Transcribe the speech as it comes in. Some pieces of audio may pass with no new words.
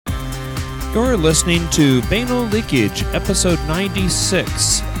You're listening to Banal Leakage, episode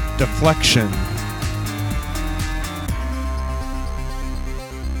 96, Deflection.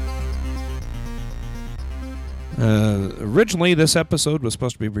 Originally, this episode was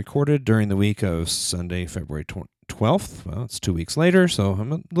supposed to be recorded during the week of Sunday, February 12th. Well, it's 2 weeks later, so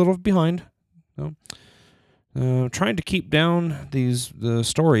I'm a little behind. Trying to keep down the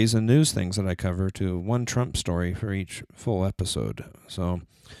stories and news things that I cover to one Trump story for each full episode. So,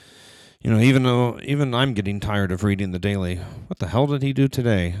 even I'm getting tired of reading the daily, what the hell did he do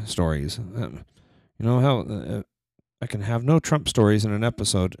today stories. I can have no Trump stories in an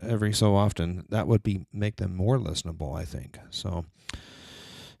episode every so often. That would make them more listenable, I think. So,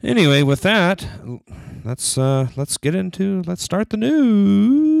 anyway, with that, let's start the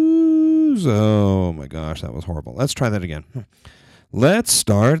news. Oh my gosh, that was horrible. Let's try that again. Let's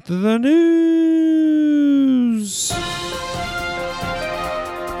start the news.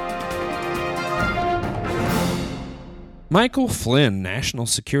 Michael Flynn, National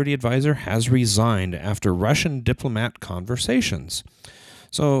Security Advisor, has resigned after Russian diplomat conversations.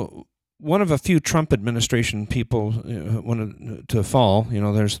 So, one of a few Trump administration people wanted to fall.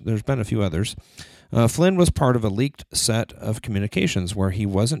 There's been a few others. Flynn was part of a leaked set of communications where he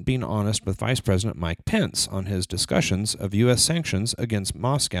wasn't being honest with Vice President Mike Pence on his discussions of U.S. sanctions against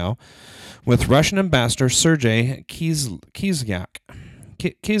Moscow with Russian Ambassador Sergei Kislyak.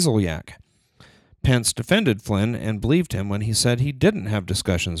 Pence defended Flynn and believed him when he said he didn't have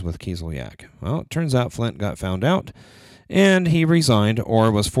discussions with Kislyak. Well, it turns out Flynn got found out, and he resigned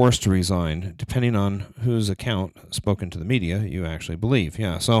or was forced to resign, depending on whose account spoken to the media you actually believe.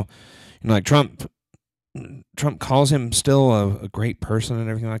 Yeah, so like Trump calls him still a great person and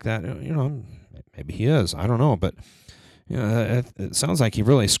everything like that. Maybe he is. I don't know, but it sounds like he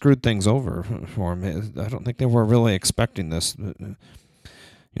really screwed things over for him. I don't think they were really expecting this.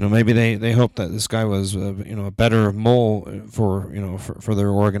 Maybe they hoped that this guy was a better mole for their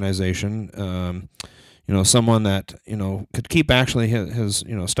organization. Someone that could keep actually his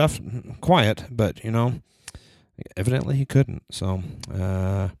stuff quiet, but evidently he couldn't. So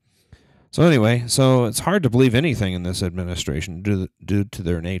anyway, it's hard to believe anything in this administration due to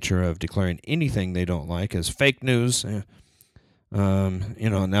their nature of declaring anything they don't like as fake news.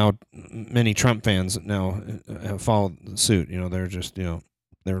 Now many Trump fans now have followed suit. They're just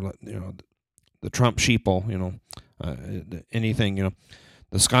they're the Trump sheeple. Anything.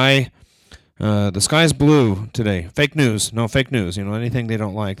 The sky's blue today. Fake news. No fake news. Anything they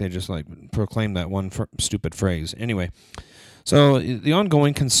don't like, they just proclaim that one stupid phrase. Anyway. So the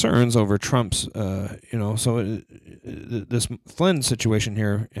ongoing concerns over Trump's, this Flynn situation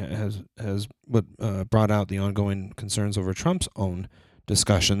here has brought out the ongoing concerns over Trump's own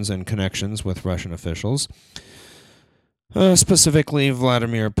discussions and connections with Russian officials, specifically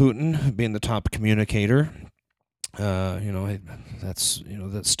Vladimir Putin being the top communicator. That's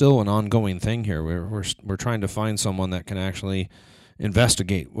still an ongoing thing here. We're trying to find someone that can actually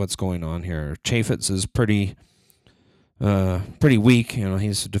investigate what's going on here. Chaffetz is pretty weak.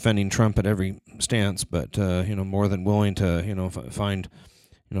 He's defending Trump at every stance, but more than willing to find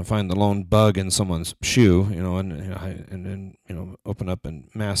the lone bug in someone's shoe, and then open up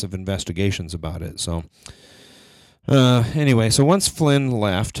massive investigations about it. So anyway, so once Flynn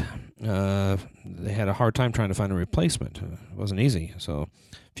left, they had a hard time trying to find a replacement. It wasn't easy. So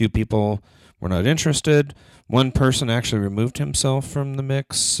few people were not interested. One person actually removed himself from the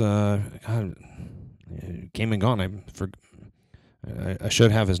mix. Came and gone. I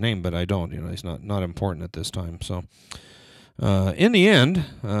should have his name, but I don't. He's not important at this time. So, in the end,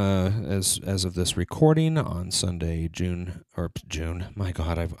 as of this recording on Sunday, June. My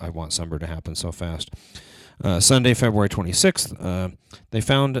God, I want summer to happen so fast. Sunday, February 26th. They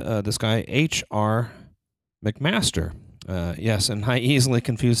found this guy H.R. McMaster. Yes, and I easily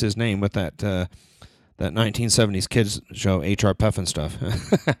confuse his name with that 1970s kids show H.R.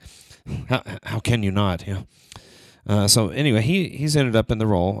 Pufnstuf. How can you not? So anyway, he's ended up in the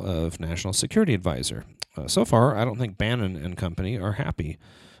role of National Security Advisor. So far, I don't think Bannon and company are happy.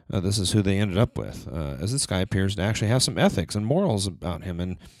 This is who they ended up with, as this guy appears to actually have some ethics and morals about him.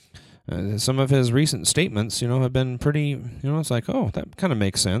 And some of his recent statements, have been pretty, it's like, oh, that kind of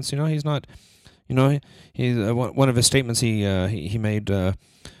makes sense. He's not, one of his statements he made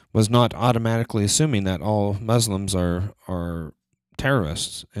was not automatically assuming that all Muslims are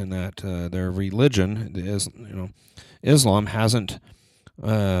terrorists, and that their religion is, Islam hasn't,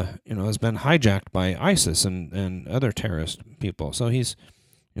 has been hijacked by ISIS and other terrorist people. So he's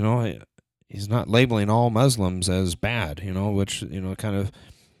not labeling all Muslims as bad, which kind of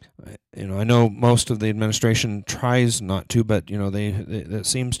I know most of the administration tries not to, but it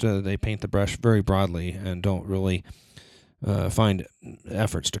seems they paint the brush very broadly and don't really find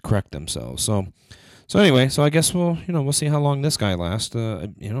efforts to correct themselves. So anyway, I guess we'll see how long this guy lasts.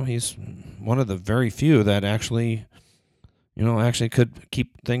 He's one of the very few that actually could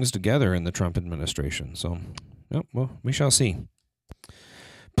keep things together in the Trump administration. So, well, we shall see.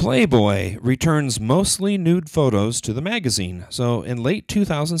 Playboy returns mostly nude photos to the magazine. So in late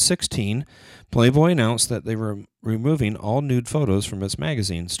 2016, Playboy announced that they were removing all nude photos from its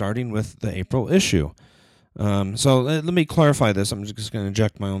magazine, starting with the April issue. So let me clarify this. I'm just going to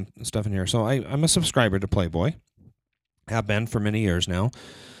inject my own stuff in here. So I'm a subscriber to Playboy, have been for many years now.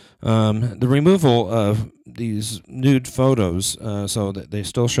 The removal of these nude photos, so that they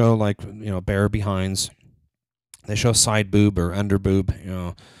still show bare behinds. They show side boob or under boob,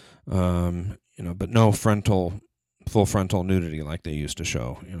 but no full frontal nudity like they used to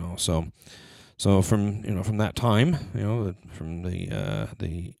show, So from that time, from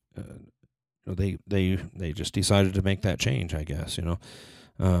they just decided to make that change, I guess,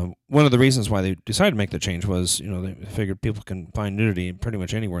 One of the reasons why they decided to make the change was, they figured people can find nudity pretty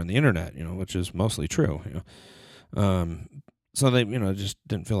much anywhere on the internet, which is mostly true, So they, just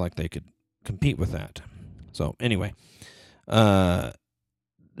didn't feel like they could compete with that. So anyway,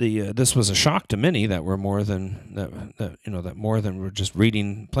 this was a shock to many that were more than that more than were just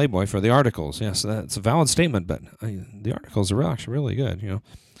reading Playboy for the articles. Yes, that's a valid statement, but the articles are actually really good,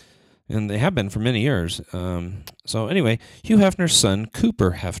 and they have been for many years. So anyway, Hugh Hefner's son,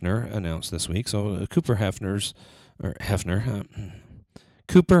 Cooper Hefner, announced this week. So Cooper Hefner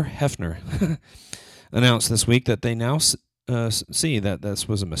announced this week that they now see that this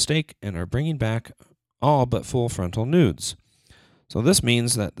was a mistake and are bringing back all but full frontal nudes. So this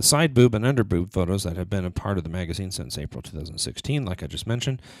means that the side boob and under boob photos that have been a part of the magazine since April 2016, like I just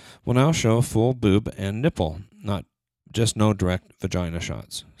mentioned, will now show full boob and nipple, not just no direct vagina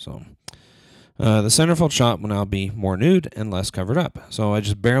shots. So the centerfold shot will now be more nude and less covered up. So I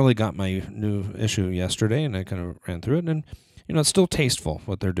just barely got my new issue yesterday, and I kind of ran through it, and it's still tasteful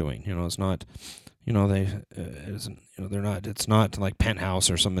what they're doing. It's not. They're not. It's not like Penthouse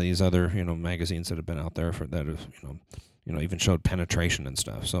or some of these other magazines that have been out there for that have even showed penetration and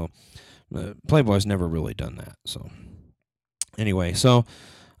stuff. So Playboy's never really done that. So anyway, so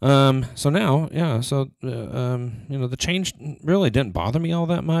now, the change really didn't bother me all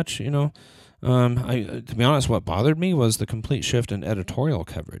that much. To be honest, what bothered me was the complete shift in editorial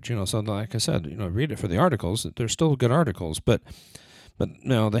coverage. So like I said, read it for the articles. They're still good articles, but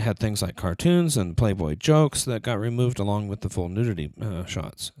they had things like cartoons and Playboy jokes that got removed along with the full nudity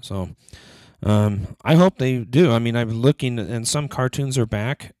shots. So I hope they do. I mean, I'm looking, and some cartoons are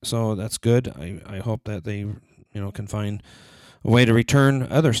back, so that's good. I hope that they can find a way to return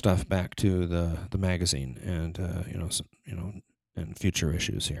other stuff back to the magazine and and future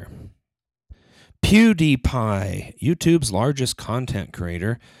issues here. PewDiePie, YouTube's largest content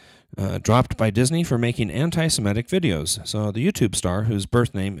creator, dropped by Disney for making anti-Semitic videos. So the YouTube star, whose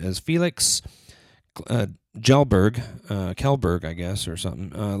birth name is Felix Kjellberg, I guess, or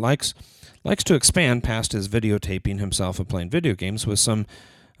something, likes to expand past his videotaping himself of playing video games with some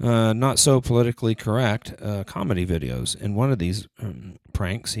not so politically correct comedy videos. In one of these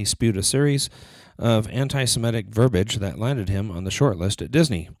pranks, he spewed a series of anti-Semitic verbiage that landed him on the short list at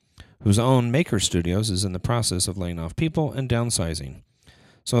Disney, whose own Maker Studios is in the process of laying off people and downsizing.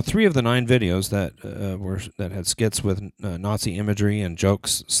 So 3 of the 9 videos that had skits with Nazi imagery and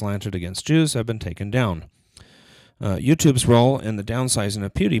jokes slanted against Jews have been taken down. YouTube's role in the downsizing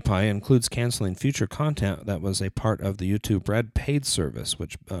of PewDiePie includes canceling future content that was a part of the YouTube Red paid service,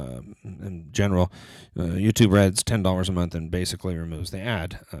 which in general, YouTube Red's $10 a month and basically removes the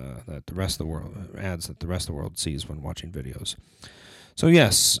ads that the rest of the world sees when watching videos. So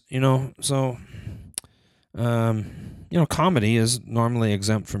yes, comedy is normally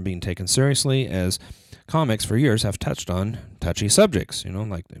exempt from being taken seriously, as comics for years have touched on touchy subjects,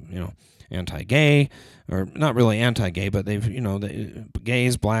 like anti-gay, or not really anti-gay, but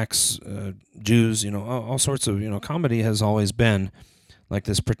gays, blacks, Jews, all sorts of, comedy has always been like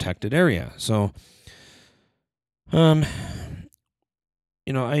this protected area. So,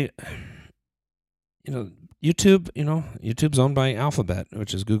 YouTube's owned by Alphabet,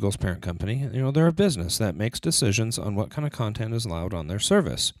 which is Google's parent company. They're a business that makes decisions on what kind of content is allowed on their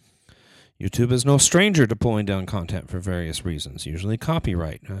service. YouTube is no stranger to pulling down content for various reasons, usually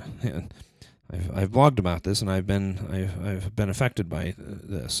copyright. I've blogged about this, and I've been affected by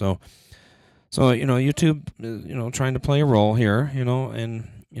this. So YouTube, trying to play a role here, and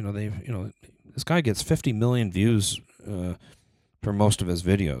this guy gets 50 million views for most of his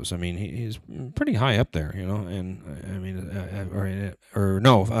videos. I mean, he's pretty high up there, and I mean,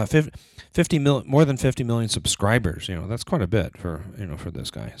 no, 50 more than 50 million subscribers. That's quite a bit for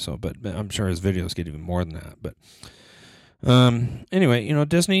this guy. So, but I'm sure his videos get even more than that. But anyway,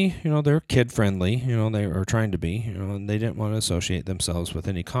 Disney, they're kid friendly. They are trying to be. And they didn't want to associate themselves with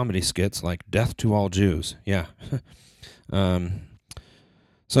any comedy skits like "Death to All Jews." Yeah.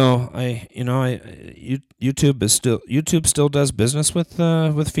 So YouTube still does business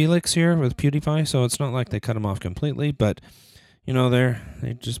with Felix here, with PewDiePie. So it's not like they cut him off completely, but they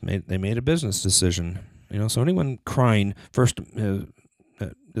made a business decision. So anyone crying first,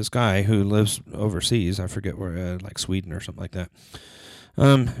 this guy who lives overseas, I forget where, like Sweden or something like that.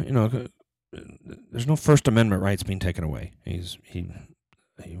 There's no First Amendment rights being taken away. He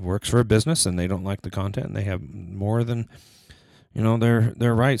works for a business, and they don't like the content, and they have more than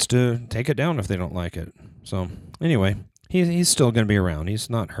their rights to take it down if they don't like it. So anyway, he's still going to be around. He's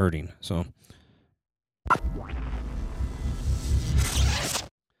not hurting. So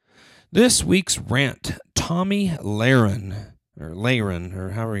this week's rant, Tomi Lahren,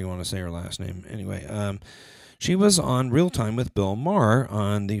 or however you want to say her last name. Anyway, she was on Real Time with Bill Maher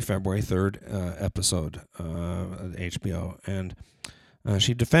on the February 3rd episode of HBO, and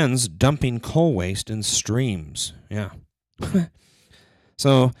she defends dumping coal waste in streams. Yeah.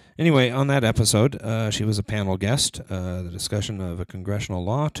 So anyway, on that episode, she was a panel guest. The discussion of a congressional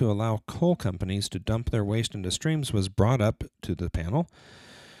law to allow coal companies to dump their waste into streams was brought up to the panel.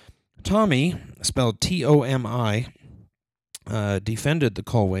 Tomi, spelled Tomi, defended the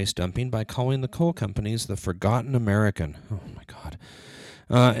coal waste dumping by calling the coal companies the forgotten American. Oh, my God.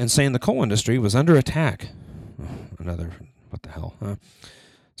 And saying the coal industry was under attack. What the hell?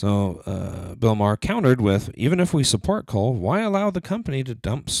 So Bill Maher countered with, even if we support coal, why allow the company to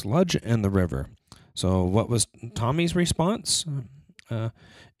dump sludge in the river? So what was Tommy's response?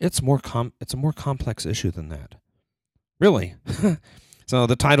 It's a more complex issue than that. Really? So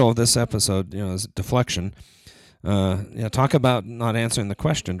the title of this episode, is Deflection. Talk about not answering the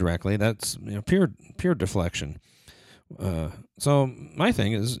question directly. That's pure deflection. So my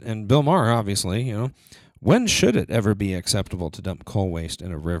thing is, and Bill Maher obviously, when should it ever be acceptable to dump coal waste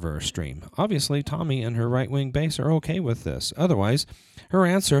in a river or stream? Obviously, Tomi and her right-wing base are okay with this. Otherwise, her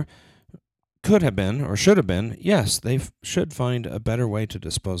answer could have been, or should have been, yes, they should find a better way to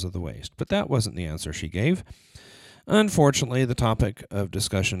dispose of the waste. But that wasn't the answer she gave. Unfortunately, the topic of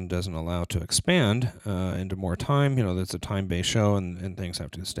discussion doesn't allow to expand into more time. It's a time-based show, and things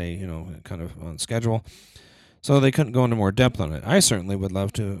have to stay, kind of on schedule. So they couldn't go into more depth on it. I certainly would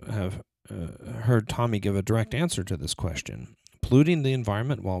love to have heard Tomi give a direct answer to this question. Polluting the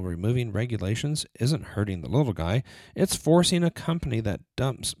environment while removing regulations isn't hurting the little guy. It's forcing a company that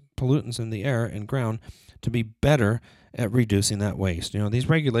dumps pollutants in the air and ground to be better at reducing that waste. These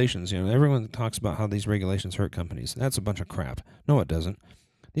regulations, everyone talks about how these regulations hurt companies. That's a bunch of crap. No, it doesn't.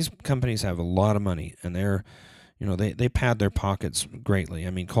 These companies have a lot of money, and they're, they pad their pockets greatly. I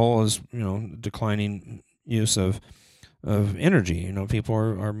mean, coal is, declining use of energy. People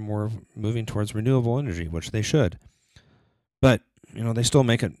are more moving towards renewable energy, which they should. But, they still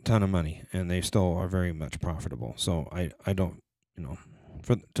make a ton of money, and they still are very much profitable. So I don't,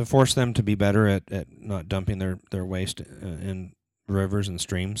 to force them to be better at not dumping their waste in rivers and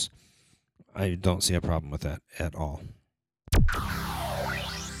streams, I don't see a problem with that at all.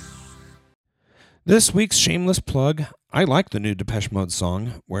 This week's shameless plug, I like the new Depeche Mode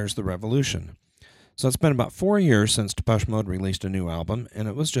song, Where's the Revolution? So it's been about 4 years since Depeche Mode released a new album, and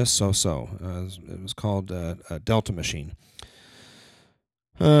it was just so-so. It was called Delta Machine.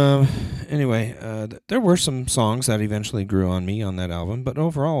 Anyway, there were some songs that eventually grew on me on that album, but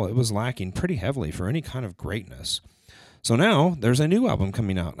overall it was lacking pretty heavily for any kind of greatness. So now there's a new album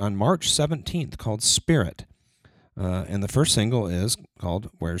coming out on March 17th called Spirit. And the first single is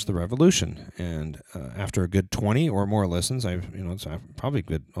called Where's the Revolution? And after a good 20 or more listens, it's probably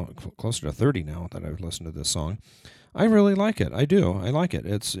closer to 30 now that I've listened to this song. I really like it. I do. I like it.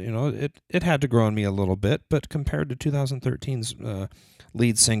 It's, it had to grow on me a little bit, but compared to 2013's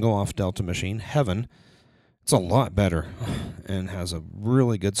lead single off Delta Machine, Heaven, it's a lot better and has a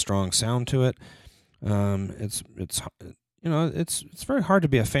really good, strong sound to it. It's very hard to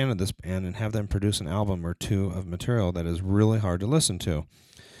be a fan of this band and have them produce an album or two of material that is really hard to listen to.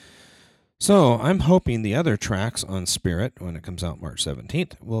 So I'm hoping the other tracks on Spirit, when it comes out March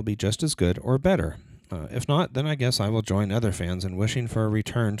 17th, will be just as good or better. If not, then I guess I will join other fans in wishing for a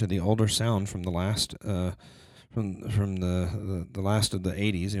return to the older sound from the last from the last of the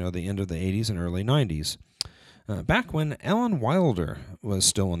 80s, the end of the 80s and early 90s. Back when Alan Wilder was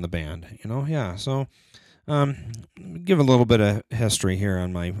still in the band, So Give a little bit of history here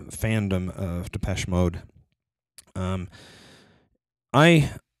on my fandom of Depeche Mode.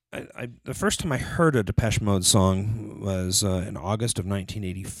 The first time I heard a Depeche Mode song was in August of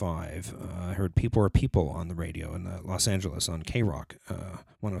 1985. I heard "People Are People" on the radio in Los Angeles on K-Rock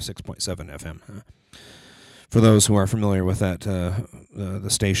 106.7 FM. For those who are familiar with that, the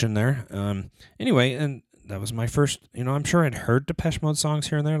station there. Anyway, and that was my first. I'm sure I'd heard Depeche Mode songs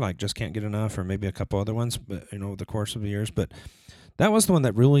here and there, like "Just Can't Get Enough" or maybe a couple other ones, but over the course of the years, but. That was the one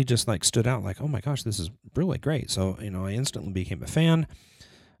that really just stood out. Like, oh my gosh, this is really great. So I instantly became a fan.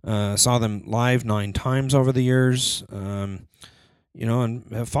 Saw them live 9 times over the years. And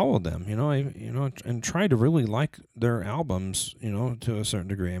have followed them. And tried to really like their albums. To a certain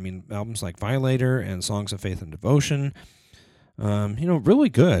degree. I mean, albums like Violator and Songs of Faith and Devotion. Really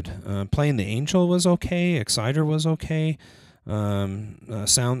good. Playing the Angel was okay. Exciter was okay.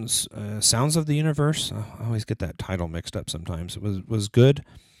 Sounds of the Universe. I always get that title mixed up sometimes. It was good.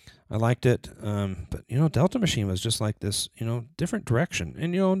 I liked it. But Delta Machine was just like this, different direction.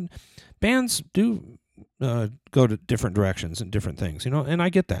 And bands do go to different directions and different things, and I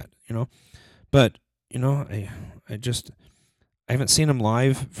get that, But I haven't seen them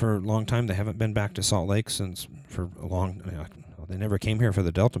live for a long time. They haven't been back to Salt Lake since for a long. They never came here for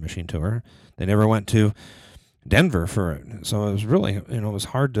the Delta Machine tour. They never went to Denver for it, so it was really, it was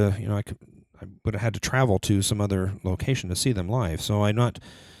hard to, I would have had to travel to some other location to see them live. So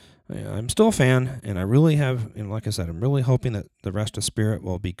I'm still a fan, and I really have, like I said, I'm really hoping that the rest of Spirit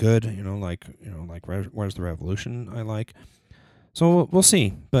will be good. Like Where's the Revolution I like. So we'll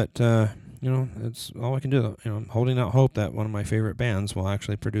see, but it's all I can do. I'm holding out hope that one of my favorite bands will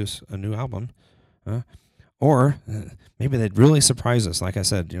actually produce a new album. Or maybe they'd really surprise us, like I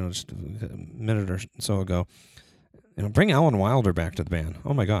said, just a minute or so ago. Bring Alan Wilder back to the band.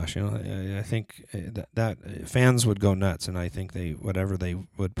 Oh my gosh, I think that fans would go nuts, and I think whatever they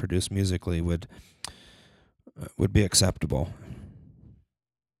would produce musically would be acceptable.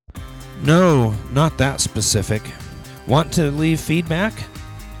 No, not that specific. Want to leave feedback?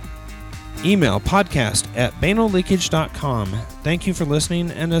 Email podcast@banalleakage.com. Thank you for listening,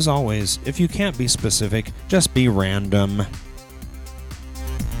 and as always, if you can't be specific, just be random.